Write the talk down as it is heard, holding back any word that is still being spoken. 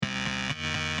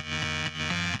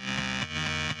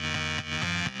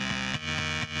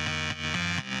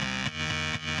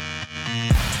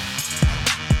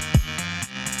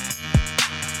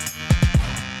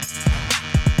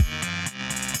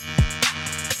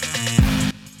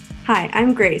Hi,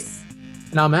 I'm Grace.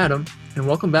 And I'm Adam, and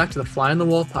welcome back to the Fly on the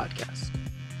Wall podcast.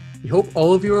 We hope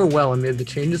all of you are well amid the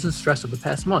changes and stress of the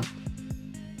past month.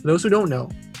 For those who don't know,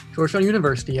 Georgetown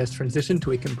University has transitioned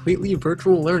to a completely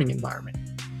virtual learning environment.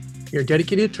 We are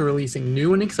dedicated to releasing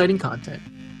new and exciting content,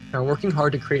 and are working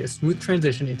hard to create a smooth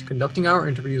transition into conducting our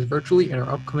interviews virtually in our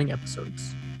upcoming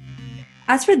episodes.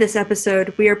 As for this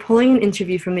episode, we are pulling an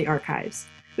interview from the archives.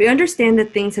 We understand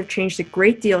that things have changed a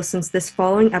great deal since this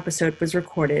following episode was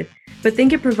recorded, but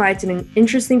think it provides an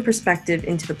interesting perspective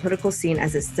into the political scene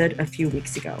as it stood a few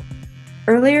weeks ago.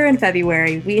 Earlier in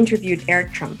February, we interviewed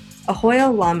Eric Trump, a Hoya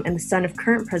alum and the son of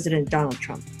current President Donald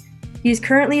Trump. He is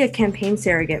currently a campaign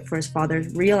surrogate for his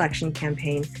father's reelection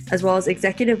campaign, as well as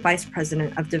Executive Vice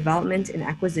President of Development and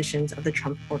Acquisitions of the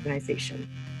Trump Organization.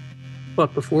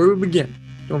 But before we begin,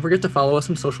 don't forget to follow us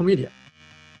on social media.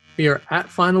 We are at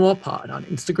Fly on the Wall Pod on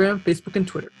Instagram, Facebook, and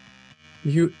Twitter.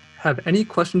 If you have any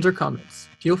questions or comments,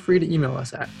 feel free to email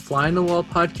us at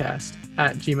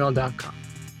flyonthewallpodcast@gmail.com.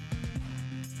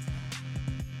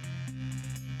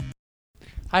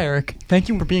 Hi, Eric. Thank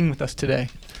you for being with us today.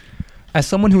 As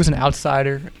someone who was an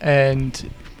outsider and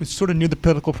was sort of knew the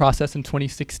political process in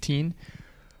 2016,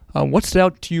 what stood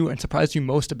out to you and surprised you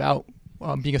most about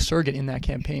being a surrogate in that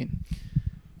campaign?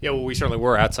 Yeah, well, we certainly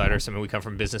were outsiders. I mean, we come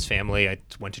from a business family. I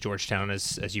went to Georgetown,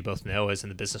 as you both know, as in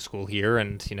the business school here.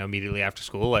 And, immediately after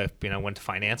school, I went to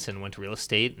finance and went to real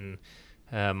estate. And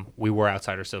we were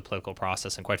outsiders of the political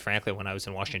process. And quite frankly, when I was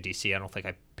in Washington, D.C., I don't think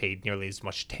I paid nearly as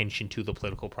much attention to the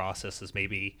political process as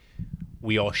maybe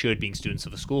we all should, being students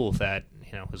of a school that,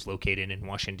 is located in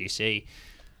Washington, D.C.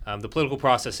 The political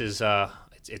process is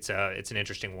it's an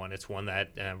interesting one. It's one that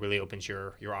really opens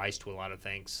your eyes to a lot of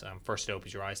things. First, it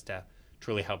opens your eyes to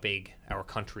truly how big our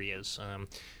country is,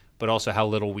 but also how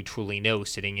little we truly know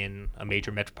sitting in a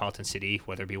major metropolitan city,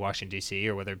 whether it be Washington, D.C.,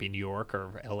 or whether it be New York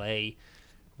or L.A.,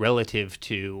 relative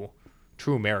to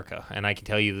true America. And I can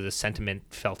tell you the sentiment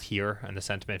felt here, and the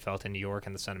sentiment felt in New York,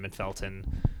 and the sentiment felt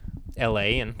in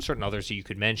L.A., and certain others that you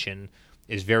could mention,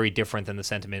 is very different than the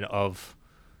sentiment of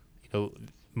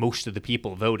most of the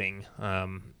people voting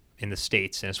in the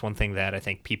states. And it's one thing that I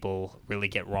think people really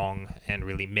get wrong and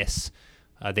really miss.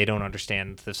 They don't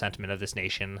understand the sentiment of this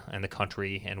nation and the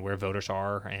country and where voters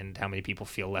are and how many people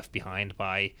feel left behind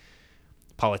by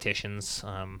politicians.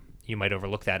 You might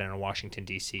overlook that in Washington,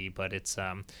 D.C., but it's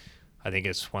I think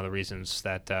it's one of the reasons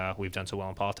that we've done so well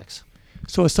in politics.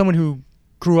 So as someone who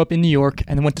grew up in New York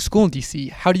and then went to school in D.C.,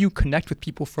 how do you connect with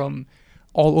people from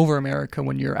all over America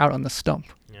when you're out on the stump?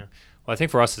 Yeah. Well, I think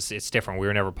for us it's different. We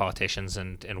were never politicians,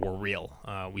 and we're real.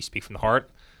 We speak from the heart.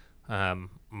 A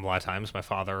lot of times, my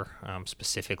father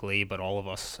specifically, but all of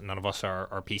us, none of us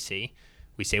are PC.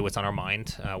 We say what's on our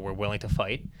mind. We're willing to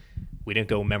fight. We didn't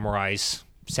go memorize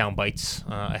sound bites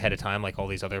ahead of time like all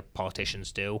these other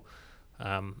politicians do.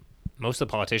 Most of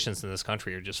the politicians in this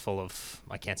country are just full of,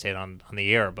 I can't say it on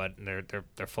the air, but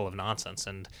they're full of nonsense.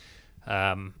 And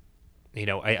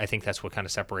I think that's what kind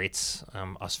of separates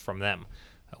us from them.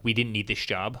 We didn't need this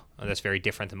job. That's very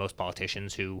different than most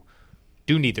politicians who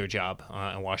do need their job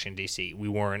in Washington, D.C. We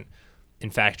weren't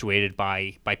infatuated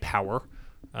by power.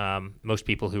 Most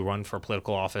people who run for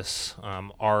political office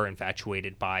are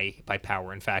infatuated by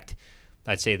power. In fact,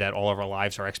 I'd say that all of our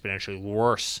lives are exponentially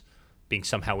worse being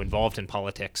somehow involved in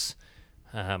politics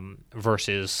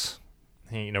versus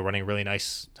running a really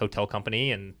nice hotel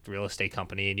company and real estate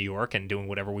company in New York and doing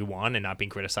whatever we want and not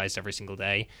being criticized every single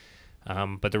day.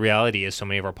 But the reality is so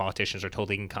many of our politicians are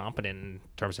totally incompetent in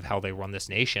terms of how they run this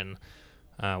nation.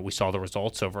 We saw the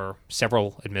results over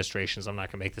several administrations. I'm not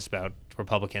going to make this about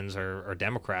Republicans or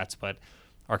Democrats, but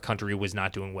our country was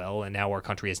not doing well, and now our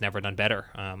country has never done better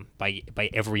by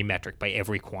every metric, by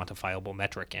every quantifiable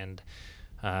metric, and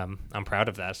I'm proud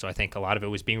of that. So I think a lot of it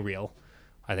was being real.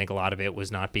 I think a lot of it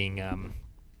was not being, kind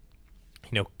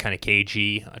of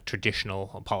cagey,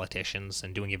 traditional politicians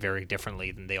and doing it very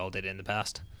differently than they all did in the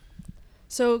past.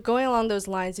 So going along those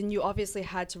lines, and you obviously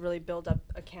had to really build up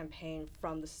a campaign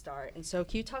from the start. And so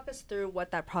can you talk us through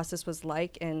what that process was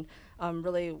like and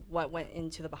really what went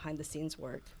into the behind-the-scenes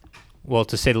work? Well,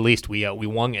 to say the least, we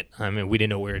wung it. I mean, we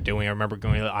didn't know what we were doing. I remember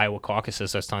going to the Iowa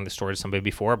caucuses. I was telling the story to somebody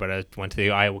before, but I went to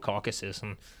the Iowa caucuses,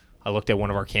 and I looked at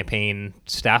one of our campaign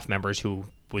staff members who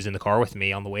was in the car with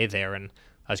me on the way there, and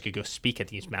I was going to go speak at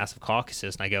these massive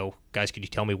caucuses. And I go, guys, could you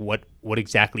tell me what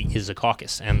exactly is a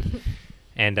caucus? And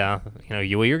you're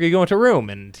going to go into a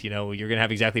room, and you're going to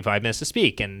have exactly 5 minutes to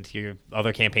speak, and your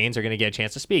other campaigns are going to get a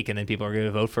chance to speak, and then people are going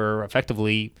to vote for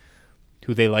effectively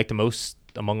who they like the most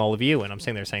among all of you. And I'm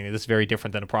sitting there saying that this is very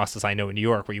different than a process I know in New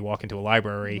York, where you walk into a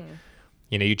library,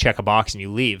 you check a box and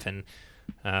you leave. And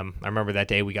I remember that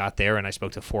day we got there, and I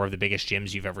spoke to 4 of the biggest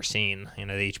gyms you've ever seen.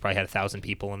 They each probably had 1,000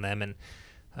 people in them,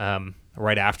 and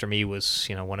right after me was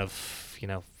one of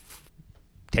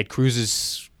Ted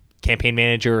Cruz's campaign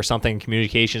manager or something,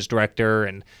 communications director,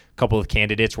 and a couple of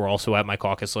candidates were also at my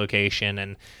caucus location,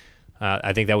 and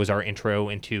I think that was our intro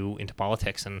into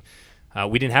politics. And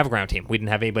we didn't have a ground team. We didn't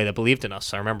have anybody that believed in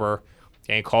us. I remember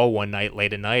getting a call one night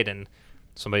late at night, and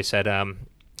somebody said,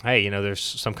 hey, there's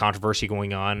some controversy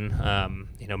going on.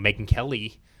 Megyn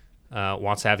Kelly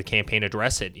wants to have the campaign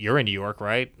address it. You're in New York,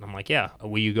 right? And I'm like, yeah.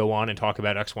 Will you go on and talk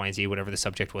about X, Y, and Z, whatever the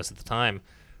subject was at the time?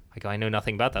 I go, I know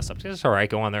nothing about that subject. It's all right.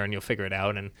 Go on there and you'll figure it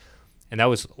out. And that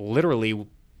was literally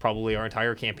probably our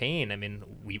entire campaign. I mean,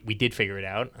 we did figure it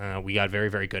out. We got very,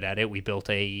 very good at it. We built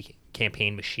a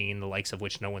campaign machine, the likes of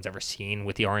which no one's ever seen.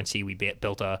 With the RNC, we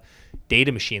built a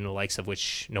data machine, the likes of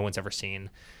which no one's ever seen.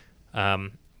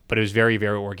 But it was very,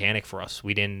 very organic for us.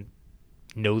 We didn't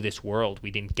know this world.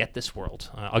 We didn't get this world.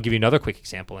 I'll give you another quick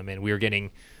example. I mean, we were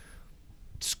getting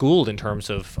schooled in terms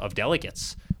of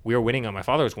delegates. We were winning. My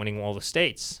father was winning all the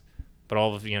states, but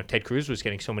all of Ted Cruz was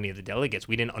getting so many of the delegates.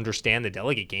 We didn't understand the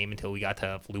delegate game until we got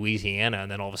to Louisiana,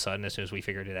 and then all of a sudden, as soon as we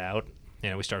figured it out,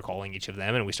 we started calling each of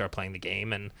them and we started playing the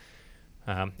game, and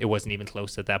it wasn't even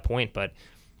close at that point. But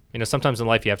sometimes in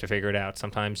life you have to figure it out.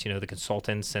 Sometimes the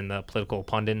consultants and the political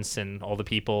pundits and all the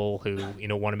people who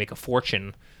want to make a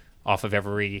fortune off of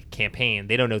every campaign,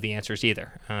 they don't know the answers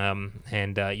either.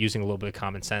 And using a little bit of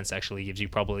common sense actually gives you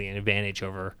probably an advantage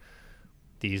over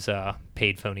these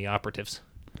paid phony operatives.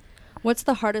 What's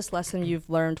the hardest lesson you've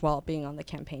learned while being on the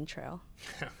campaign trail?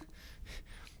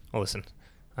 Well, listen,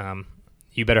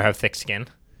 you better have thick skin,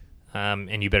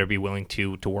 and you better be willing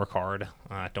to work hard.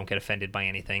 Don't get offended by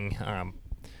anything.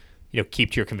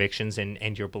 Keep to your convictions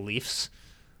and your beliefs.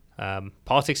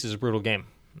 Politics is a brutal game.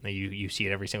 You see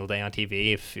it every single day on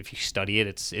TV. If you study it,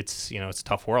 it's a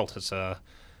tough world. It's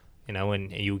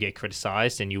and you will get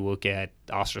criticized and you will get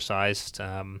ostracized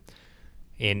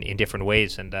in different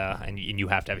ways, and you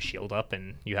have to have a shield up,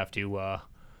 and you have to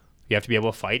be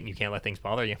able to fight, and you can't let things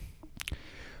bother you.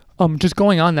 Just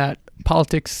going on that,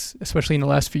 politics, especially in the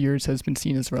last few years, has been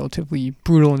seen as relatively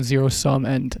brutal and zero-sum,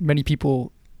 and many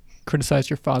people criticize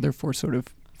your father for sort of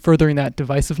furthering that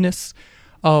divisiveness.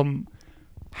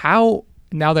 How,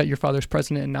 now that your father's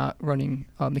president and not running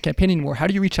the campaign anymore, how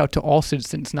do you reach out to all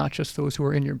citizens, not just those who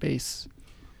are in your base?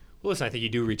 Well, listen, I think you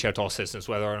do reach out to all citizens.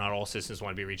 Whether or not all citizens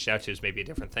want to be reached out to is maybe a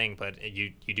different thing, but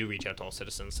you do reach out to all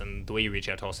citizens, and the way you reach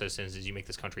out to all citizens is you make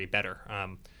this country better.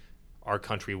 Our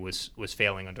country was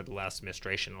failing under the last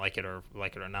administration, like it or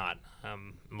not. A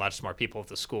lot of smart people at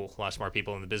the school, a lot of smart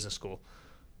people in the business school.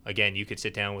 Again, you could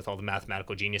sit down with all the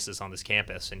mathematical geniuses on this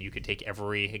campus, and you could take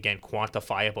every, again,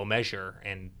 quantifiable measure,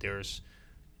 and there's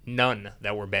none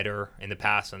that were better in the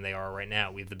past than they are right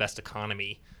now. We have the best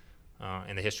economy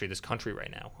in the history of this country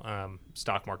right now.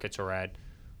 Stock markets are at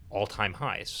all-time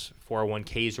highs.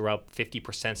 401ks are up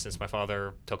 50% since my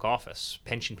father took office.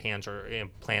 Pension plans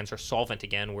are solvent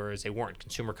again, whereas they weren't.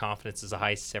 Consumer confidence is the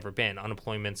highest it's ever been.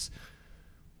 Unemployment's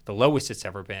the lowest it's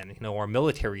ever been. Our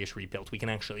military is rebuilt. We can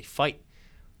actually fight.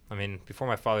 I mean, before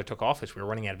my father took office, we were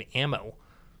running out of ammo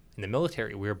in the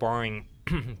military. We were borrowing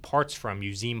parts from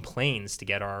museum planes to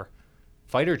get our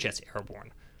fighter jets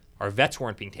airborne. Our vets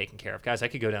weren't being taken care of. Guys, I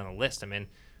could go down the list. I mean,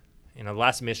 the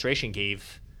last administration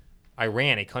gave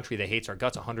Iran, a country that hates our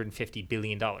guts, $150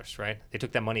 billion, right? They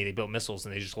took that money, they built missiles,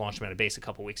 and they just launched them at a base a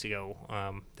couple weeks ago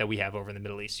that we have over in the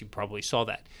Middle East. You probably saw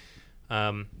that.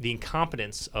 The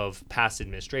incompetence of past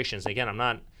administrations, again, I'm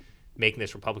not making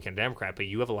this Republican or Democrat, but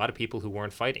you have a lot of people who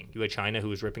weren't fighting. You had China who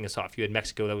was ripping us off. You had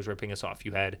Mexico that was ripping us off.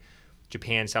 You had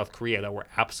Japan, South Korea that were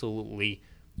absolutely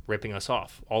ripping us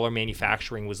off. All our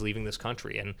manufacturing was leaving this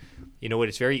country. And you know what?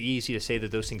 It's very easy to say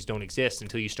that those things don't exist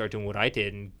until you start doing what I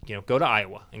did and go to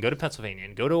Iowa and go to Pennsylvania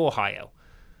and go to Ohio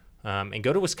and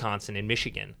go to Wisconsin and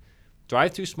Michigan.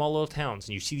 Drive through small little towns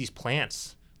and you see these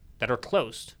plants that are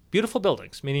closed. Beautiful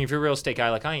buildings, meaning if you're a real estate guy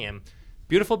like I am,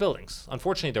 beautiful buildings.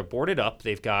 Unfortunately, they're boarded up.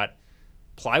 They've got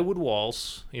plywood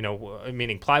walls,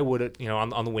 meaning plywood,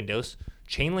 on the windows,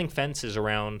 chain link fences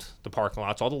around the parking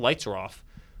lots. All the lights are off.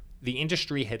 The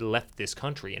industry had left this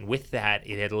country, and with that,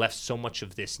 it had left so much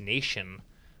of this nation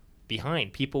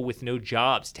behind. People with no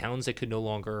jobs, towns that could no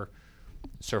longer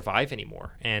survive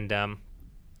anymore. And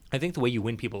I think the way you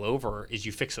win people over is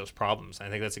you fix those problems. I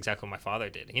think that's exactly what my father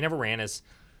did. He never ran as,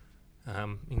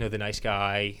 the nice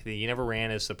guy. He never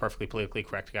ran as the perfectly politically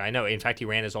correct guy. No, in fact, he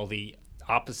ran as all the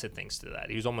opposite things to that.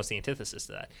 He was almost the antithesis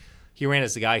to that. He ran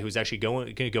as the guy who was actually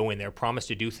going to go in there, promise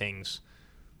to do things,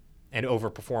 and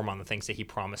overperform on the things that he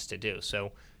promised to do.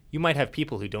 So you might have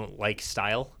people who don't like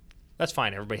style That's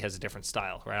fine. Everybody has a different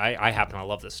style, right? I happen to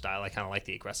love this style. I kind of like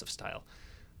the aggressive style.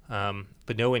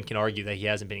 But no one can argue that he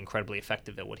hasn't been incredibly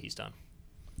effective at what he's done.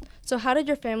 So how did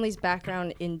your family's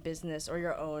background in business or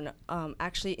your own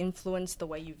actually influence the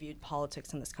way you viewed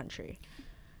politics in this country?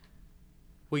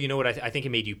 Well, you know what? I think it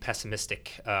made you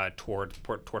pessimistic toward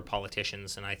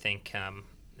politicians, and I think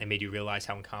it made you realize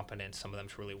how incompetent some of them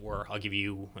truly were. I'll give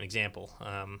you an example.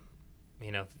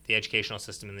 The educational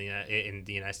system in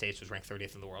the United States was ranked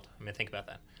 30th in the world. I mean, think about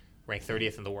that. Ranked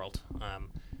 30th in the world.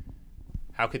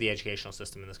 How could the educational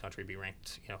system in this country be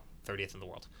ranked, 30th in the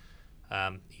world?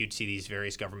 You'd see these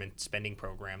various government spending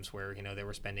programs where, they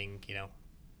were spending,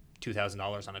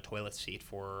 $2,000 on a toilet seat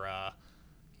for,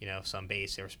 some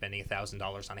base. They were spending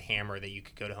 $1,000 on a hammer that you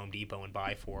could go to Home Depot and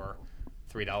buy for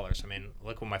 $3. I mean,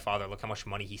 look how much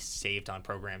money he saved on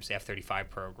programs, the F-35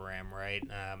 program, right?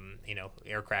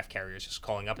 Aircraft carriers just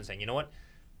calling up and saying, you know what,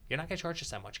 you're not going to charge us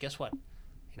that much. Guess what?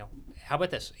 How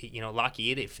about this?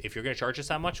 Lockheed, if you're going to charge us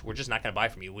that much, we're just not going to buy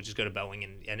from you. We'll just go to Boeing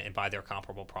and buy their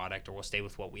comparable product, or we'll stay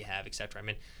with what we have, et cetera. I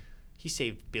mean, he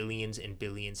saved billions and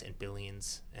billions and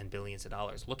billions and billions of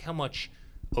dollars. Look how much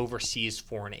overseas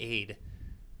foreign aid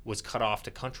was cut off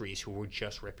to countries who were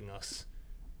just ripping us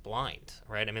blind,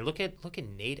 right? I mean, look at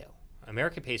NATO.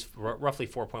 America pays roughly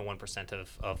 4.1%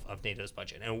 of NATO's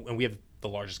budget, and we have the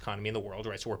largest economy in the world,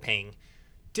 right? So we're paying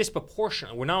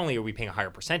disproportionately. We're not only are we paying a higher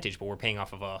percentage, but we're paying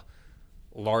off of a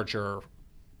larger,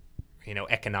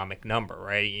 economic number,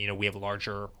 right? We have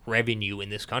larger revenue in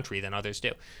this country than others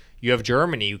do. You have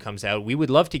Germany who comes out, we would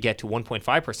love to get to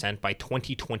 1.5% by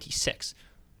 2026.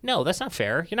 No, that's not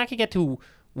fair. You're not going to get to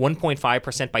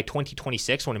 1.5% by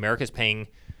 2026 when America's paying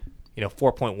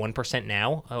 4.1%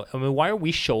 now. I mean, why are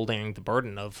we shouldering the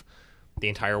burden of the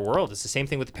entire world? It's the same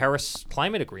thing with the Paris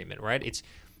Climate Agreement, right?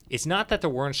 It's not that there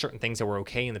weren't certain things that were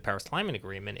okay in the Paris Climate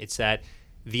Agreement. It's that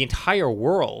the entire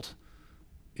world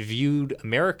viewed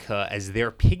America as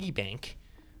their piggy bank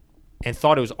and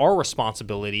thought it was our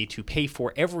responsibility to pay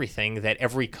for everything that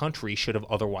every country should have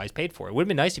otherwise paid for. It would have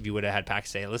been nice if you would have had PAC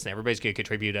say, listen, everybody's going to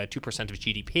contribute 2% of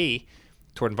GDP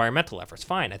toward environmental efforts.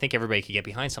 Fine. I think everybody could get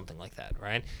behind something like that,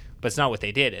 right? But it's not what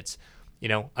they did. It's,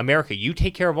 America, you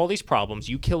take care of all these problems,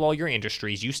 you kill all your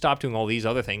industries, you stop doing all these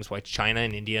other things, like China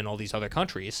and India and all these other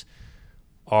countries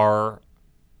are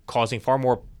causing far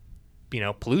more,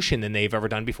 pollution than they've ever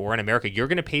done before. In America, you're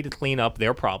going to pay to clean up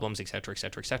their problems, et cetera, et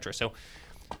cetera, et cetera. So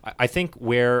I think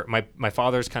where my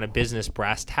father's kind of business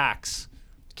brass tacks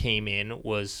came in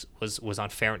was on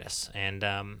fairness, and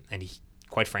he,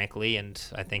 quite frankly, and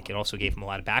I think it also gave him a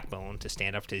lot of backbone to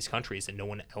stand up to these countries that no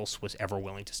one else was ever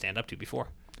willing to stand up to before.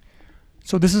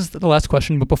 So this is the last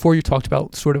question, but before you talked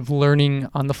about sort of learning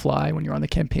on the fly when you're on the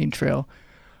campaign trail,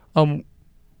 and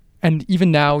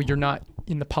even now you're not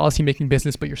in the policy-making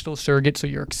business, but you're still a surrogate, so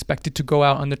you're expected to go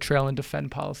out on the trail and defend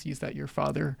policies that your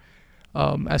father,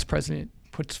 as president,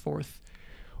 puts forth.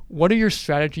 What are your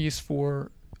strategies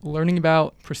for learning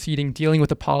about, proceeding, dealing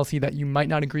with a policy that you might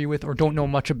not agree with or don't know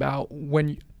much about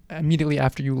immediately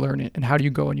after you learn it? And how do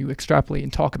you go and you extrapolate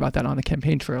and talk about that on the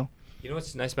campaign trail? You know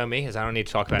what's nice about me is I don't need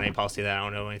to talk about any policy that I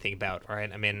don't know anything about,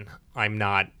 right? I mean, I'm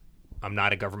not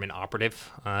a government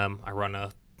operative. I run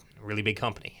a really big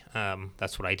company.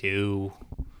 That's what I do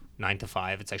 9 to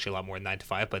 5. It's actually a lot more than 9 to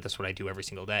 5, but that's what I do every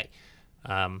single day.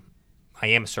 I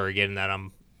am a surrogate in that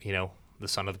I'm, the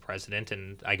son of the president,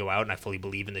 and I go out and I fully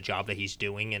believe in the job that he's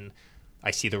doing, and I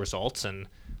see the results, and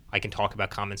I can talk about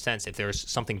common sense. If there's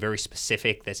something very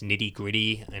specific that's nitty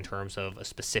gritty in terms of a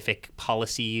specific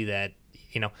policy that,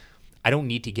 I don't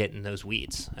need to get in those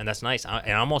weeds, and that's nice.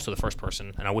 And I'm also the first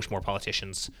person, and I wish more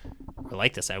politicians were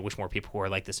like this. I wish more people who are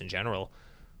like this in general.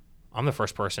 I'm the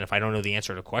first person, if I don't know the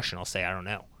answer to a question, I'll say I don't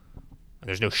know. And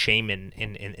there's no shame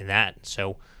in that.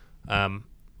 So,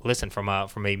 listen, from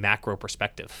a macro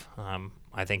perspective,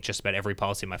 I think just about every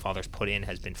policy my father's put in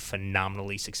has been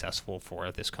phenomenally successful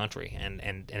for this country.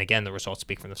 And again, the results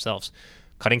speak for themselves.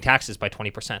 Cutting taxes by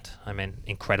 20%, I mean,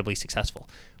 incredibly successful.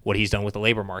 What he's done with the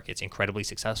labor market's incredibly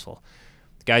successful.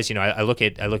 Guys, I look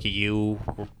at you,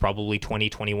 we're probably 20,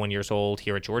 21 years old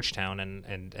here at Georgetown,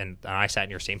 and I sat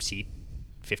in your same seat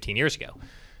 15 years ago.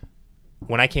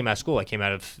 When I came out of school, I came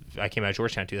out of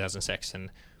Georgetown in 2006,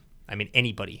 and I mean,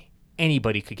 anybody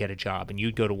could get a job, and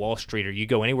you'd go to Wall Street or you'd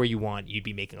go anywhere you want, you'd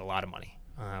be making a lot of money.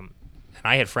 And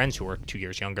I had friends who were 2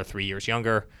 years younger, 3 years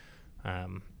younger,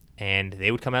 and they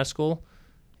would come out of school,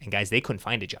 and guys, they couldn't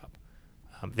find a job.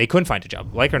 They couldn't find a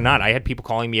job. Like it or not, I had people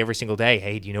calling me every single day,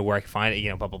 hey, do you know where I can find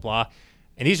it, blah, blah, blah.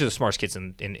 And these are the smartest kids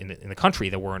in the country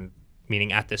that were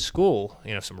meaning at this school,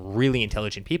 some really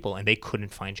intelligent people, and they couldn't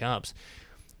find jobs.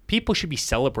 people should be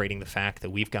celebrating the fact that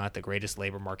we've got the greatest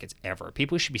labor markets ever.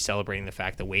 People should be celebrating the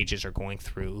fact that wages are going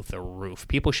through the roof.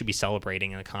 People should be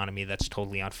celebrating an economy that's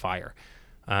totally on fire,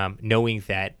 knowing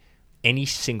that any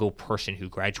single person who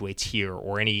graduates here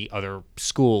or any other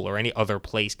school or any other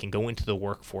place can go into the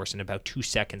workforce in about 2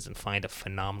 seconds and find a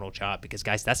phenomenal job, because,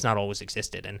 guys, that's not always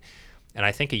existed. And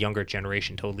I think a younger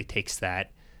generation totally takes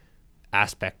that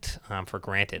aspect for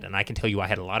granted. And I can tell you, I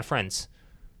had a lot of friends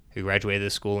who graduated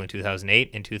this school in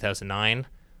 2008 and 2009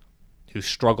 who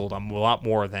struggled a lot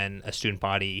more than a student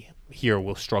body here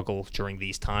will struggle during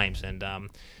these times. And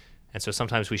so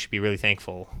sometimes we should be really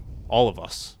thankful, all of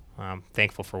us,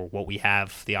 thankful for what we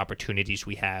have, the opportunities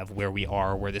we have, where we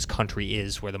are, where this country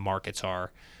is, where the markets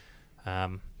are.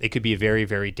 It could be a very,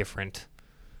 very different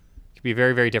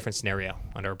scenario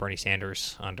under Bernie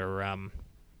Sanders, under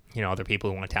other people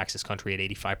who want to tax this country at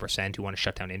 85%, who want to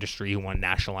shut down industry, who want to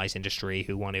nationalize industry,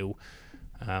 who want to.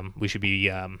 We should be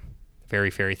very,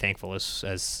 very thankful as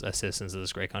citizens of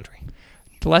this great country.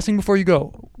 The last thing before you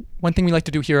go, one thing we like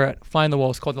to do here at Fly on the Wall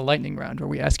is called the lightning round, where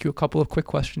we ask you a couple of quick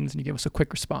questions and you give us a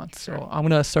quick response. So I'm going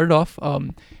to start it off.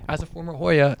 As a former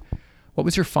Hoya, what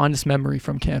was your fondest memory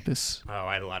from campus? Oh,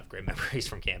 I had a lot of great memories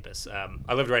from campus.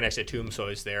 I lived right next to Tombs, so I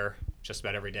was there just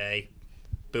about every day.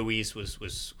 Bowie's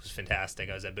was fantastic.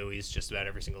 I was at Bowie's just about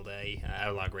every single day. I had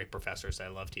a lot of great professors I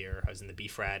loved here. I was in the B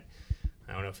frat.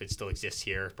 I don't know if it still exists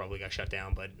here. Probably got shut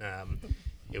down, but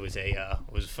it was a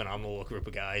phenomenal group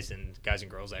of guys and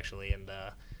girls actually, and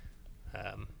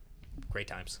great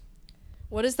times.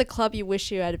 What is the club you wish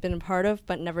you had been a part of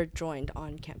but never joined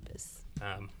on campus?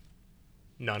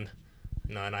 None.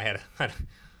 I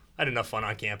had enough fun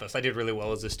on campus. I did really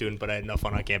well as a student, but I had enough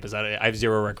fun on campus. I have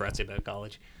zero regrets about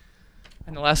college.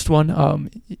 And the last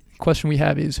one, question we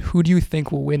have is, who do you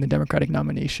think will win the Democratic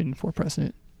nomination for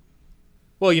president?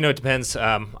 Well, it depends.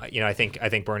 I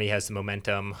think Bernie has the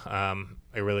momentum.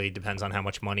 It really depends on how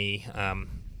much money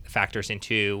factors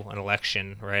into an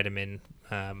election, right? I mean,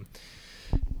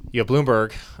 you have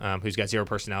Bloomberg, who's got zero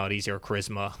personality, zero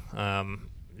charisma,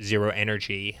 zero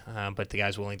energy, but the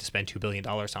guy's willing to spend $2 billion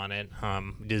on it.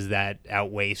 Does that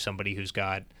outweigh somebody who's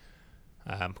got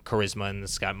charisma and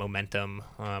that's got momentum?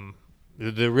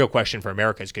 The real question for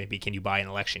America is going to be, can you buy an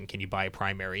election? Can you buy a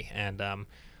primary? And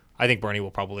I think Bernie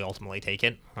will probably ultimately take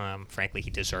it. Frankly,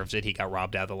 he deserves it. He got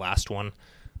robbed out of the last one.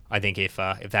 I think if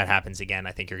that happens again,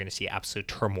 I think you're going to see absolute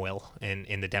turmoil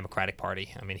in the Democratic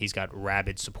Party. I mean, he's got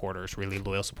rabid supporters, really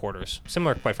loyal supporters.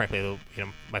 Similar, quite frankly, to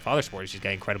my father's supporters. He's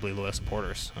got incredibly loyal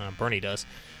supporters. Bernie does.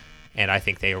 And I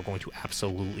think they are going to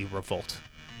absolutely revolt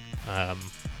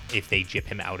if they jip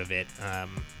him out of it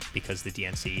because the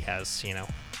DNC has,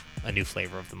 a new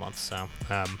flavor of the month. So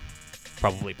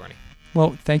probably Bernie.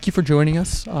 Well, thank you for joining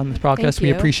us on this podcast.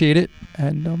 We appreciate it.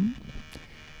 And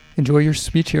enjoy your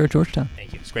speech here at Georgetown.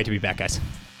 Thank you. It's great to be back, guys.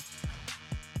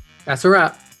 That's a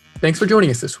wrap. Thanks for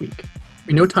joining us this week.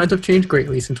 We know times have changed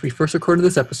greatly since we first recorded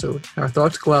this episode, and our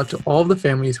thoughts go out to all of the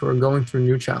families who are going through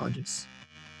new challenges.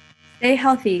 Stay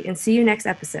healthy and see you next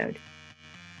episode.